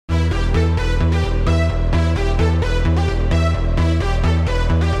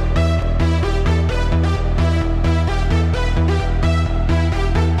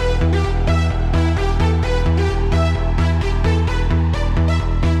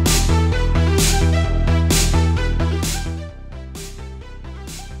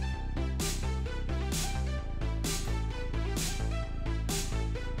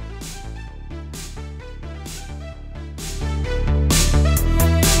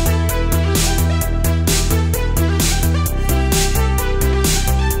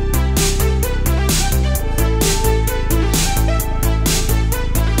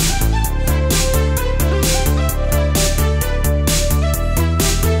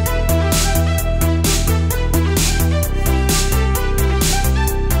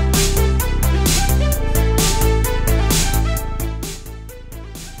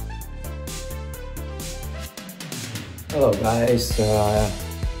guys,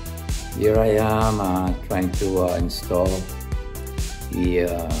 here I am trying to install the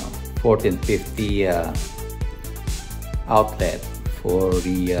 1450 outlet for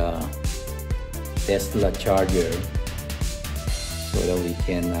the Tesla charger, so that we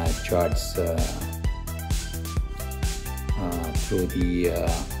can charge through the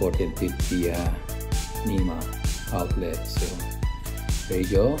 1450 Nema outlet. So there you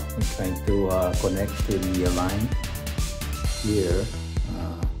go. I'm trying to connect to the line here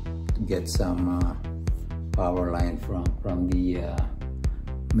to get some power line from the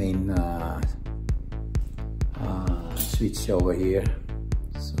main switch over here.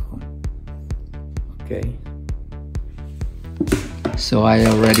 So okay, so I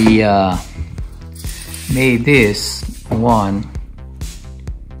already made this one.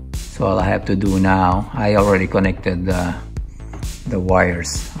 So all I have to do now, I already connected the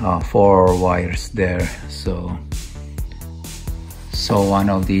wires, 4 wires there. So one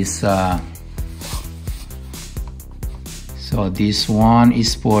of these, so this one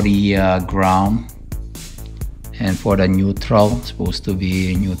is for the ground, and for the neutral, supposed to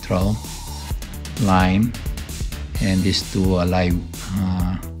be neutral line, and these two are live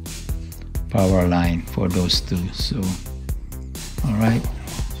power line for those two. So all right,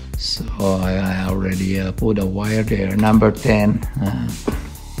 so I already put a wire there, number 10.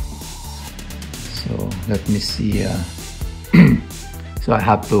 So let me see. So I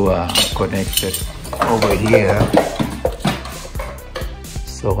have to connect it over here.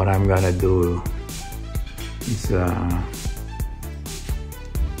 So what I'm gonna do is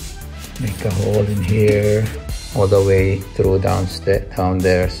make a hole in here all the way through down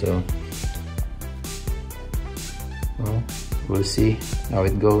there. So well, we'll see how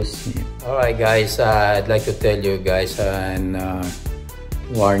it goes. Yeah. All right, guys, I'd like to tell you guys and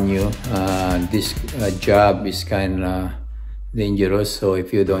warn you, this job is kind of dangerous. So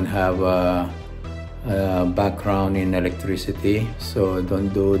if you don't have a background in electricity, so don't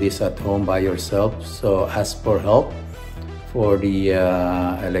do this at home by yourself. So ask for help for the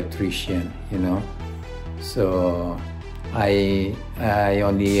electrician, you know. So I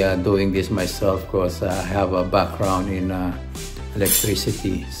only doing this myself because I have a background in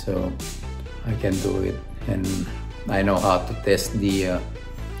electricity, so I can do it, and I know how to test the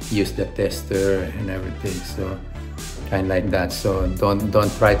use the tester and everything. So kind of like that. So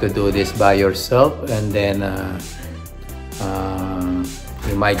don't try to do this by yourself, and then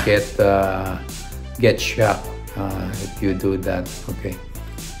you might get shocked if you do that. Okay,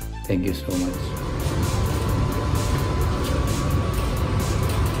 thank you so much.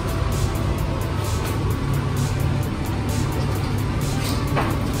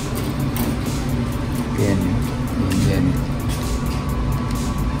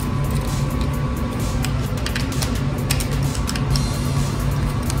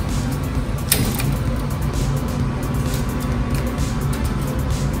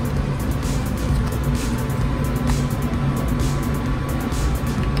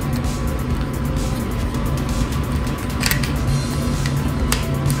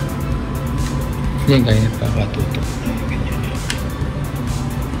 Yan kaya nakatutok na ganyan.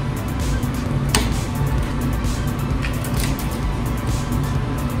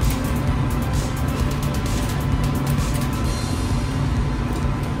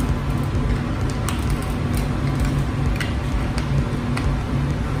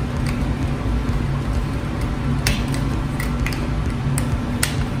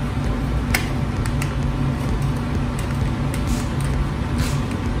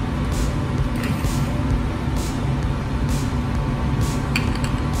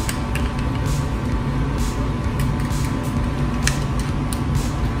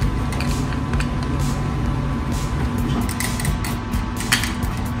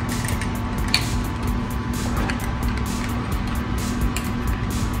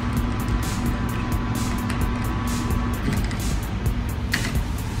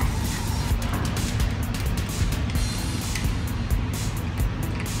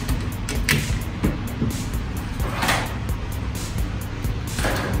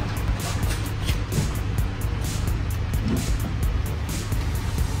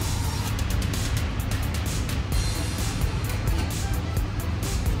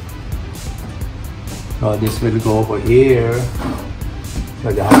 So this will go over here. So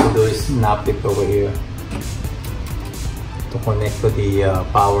all you have to do is snap it over here to connect to the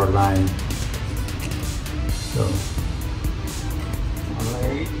power line. So,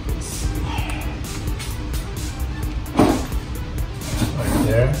 alright, right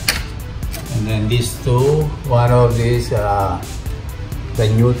there. And then these two, one of these, the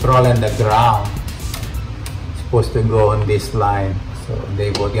neutral and the ground. supposed to go on this line, so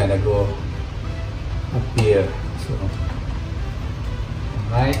they were gonna go up here. So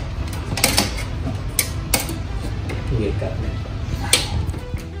alright,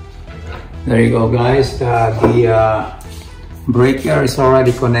 there you go, guys. The breaker is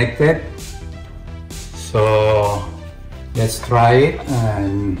already connected, so let's try it.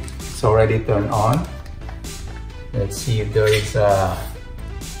 And it's already turned on. Let's see if there is a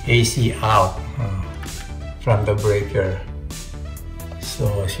AC out from the breaker.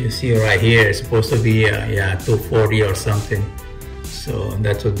 So as you see right here, it's supposed to be yeah, 240 or something, so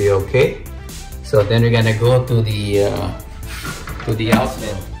that would be okay. So then we're gonna go to the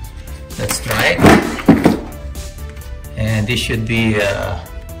outlet. Let's try it. And this should be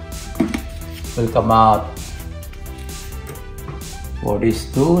will come out for these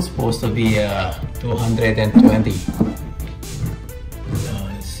two, supposed to be 220. So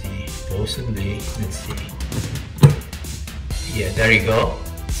let's see, possibly, let's see. Yeah, there you go.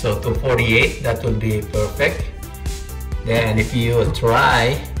 So 248, that will be perfect. Then if you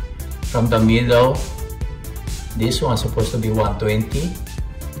try from the middle, this one's supposed to be 120,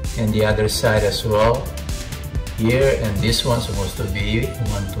 and the other side as well here, and this one's supposed to be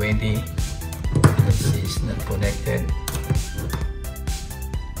 120. Let's see, it's not connected.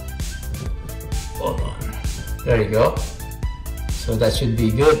 Hold on. There you go. So that should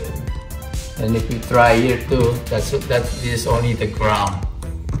be good. And if you try here too, this is only the ground.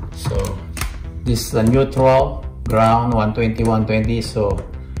 So this is the neutral ground, 120, 120. So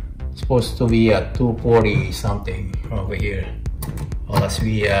it's supposed to be a 240 something over here. Unless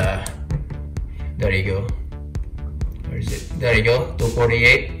we there you go. Where is it? There you go,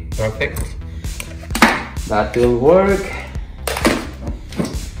 248. Perfect. That will work.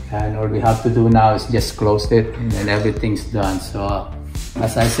 And all we have to do now is just close it, and then everything's done. So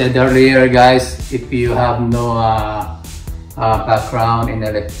as I said earlier, guys, if you have no background in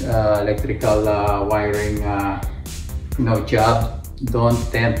electrical wiring, no job, don't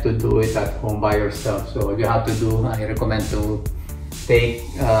attempt to do it at home by yourself. So what you have to do, I recommend to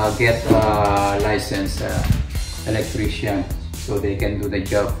get a licensed electrician so they can do the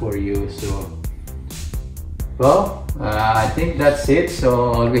job for you. So well, I think that's it.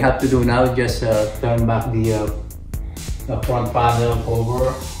 So all we have to do now is just turn back the front panel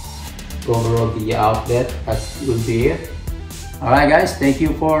cover of the outlet. That will be it. Alright guys, thank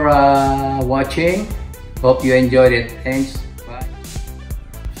you for watching. Hope you enjoyed it. Thanks. Bye.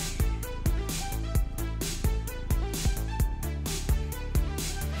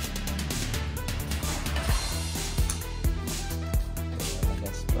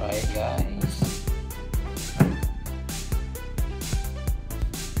 Let's try it, guys.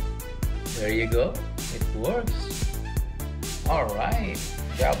 There you go. It works. All right,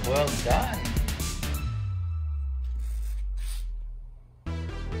 job well done.